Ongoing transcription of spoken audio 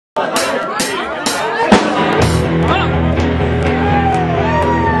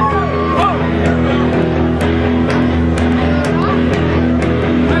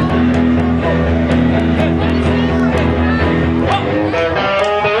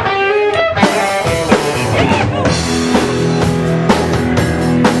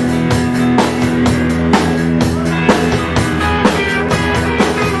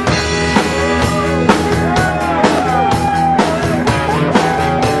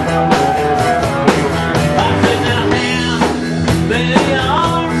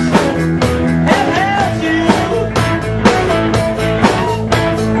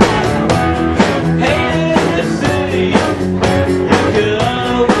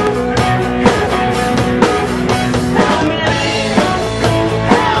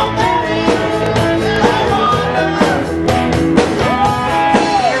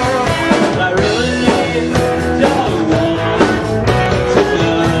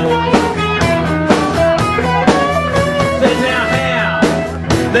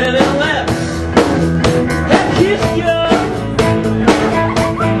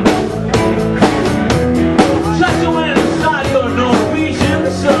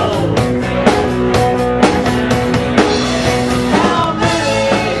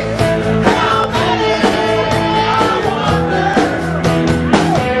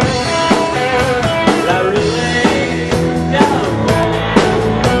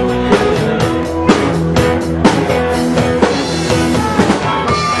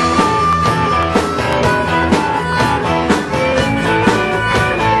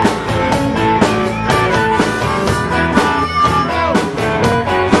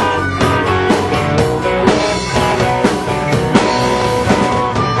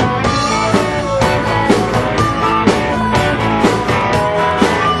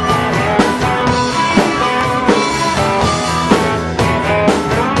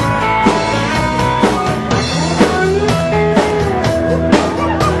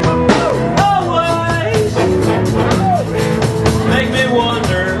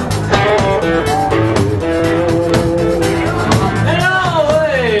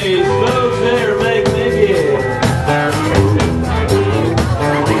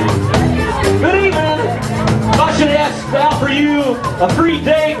A free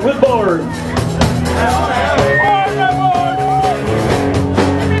date with board.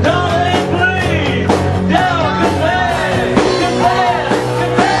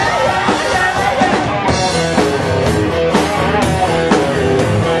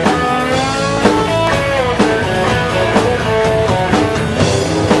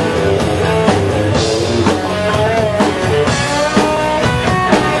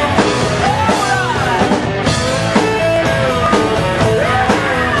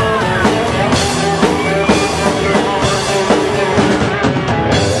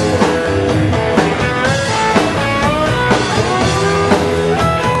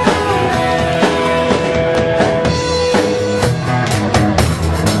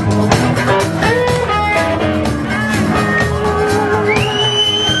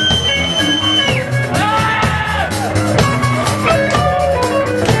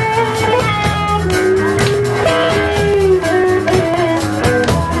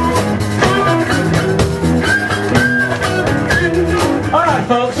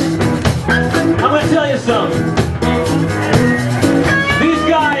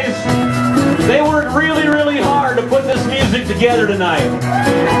 Together tonight,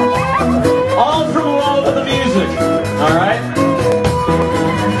 all from love of the music. All right.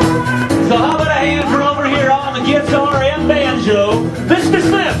 So how about a hand for over here on the guitar and banjo, Mr.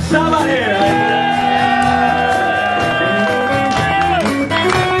 Smith? How about here?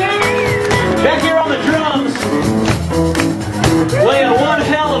 Back here on the drums, laying one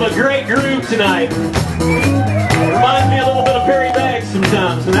hell of a great groove tonight. Reminds me a little bit of Perry Baggs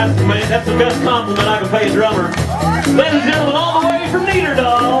sometimes, and that's the best compliment I can pay a drummer. Ladies and gentlemen, all the way from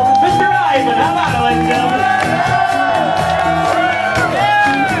Nittedal, Mr. Ivan. How about it, ladies and gentlemen?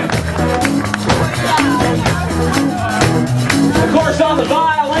 Of course, on the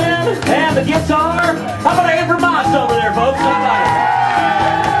violin and the guitar. How about a hand for Moss over there, folks? How about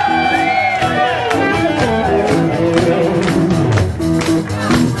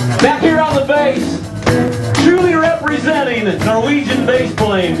it? Back here on the bass, truly representing Norwegian bass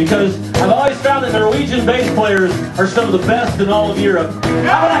playing, because I've always found that Norwegian bass players are some of the best in all of Europe.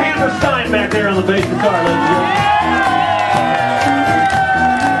 How about a hand for Stein back there on the bass guitar, ladies and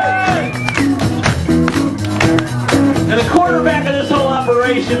gentlemen? And the quarterback of this whole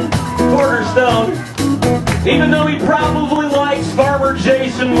operation, Cornerstone, even though he probably likes Farmer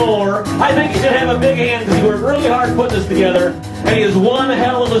Jason more, I think he should have a big hand because he worked really hard putting this together. And he is one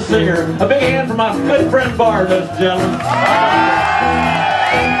hell of a singer. A big hand for my good friend Barb, ladies and gentlemen.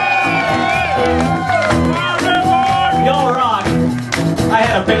 Y'all rock. I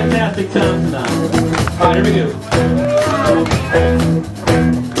had a fantastic time tonight. All right, here we go.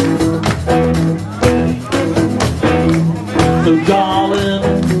 So darling,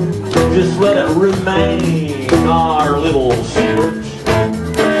 just let it remain our little secret.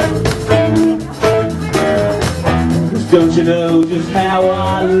 Don't you know just how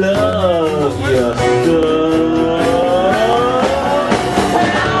I love you, son?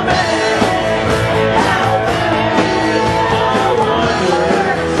 How bad, I wonder,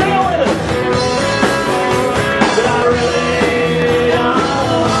 sing it with us, that I really don't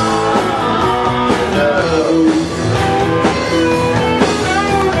know,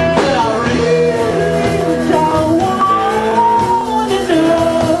 that I really don't want to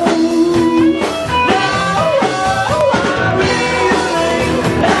know.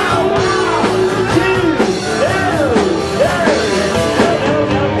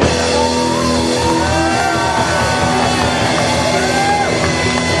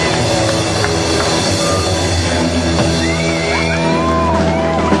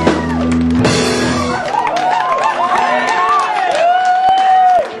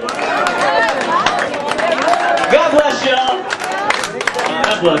 God bless y'all.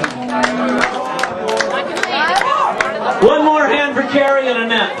 God bless. One more hand for Carrie and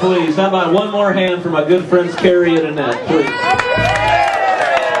Annette, please. How about one more hand for my good friends Carrie and Annette, please?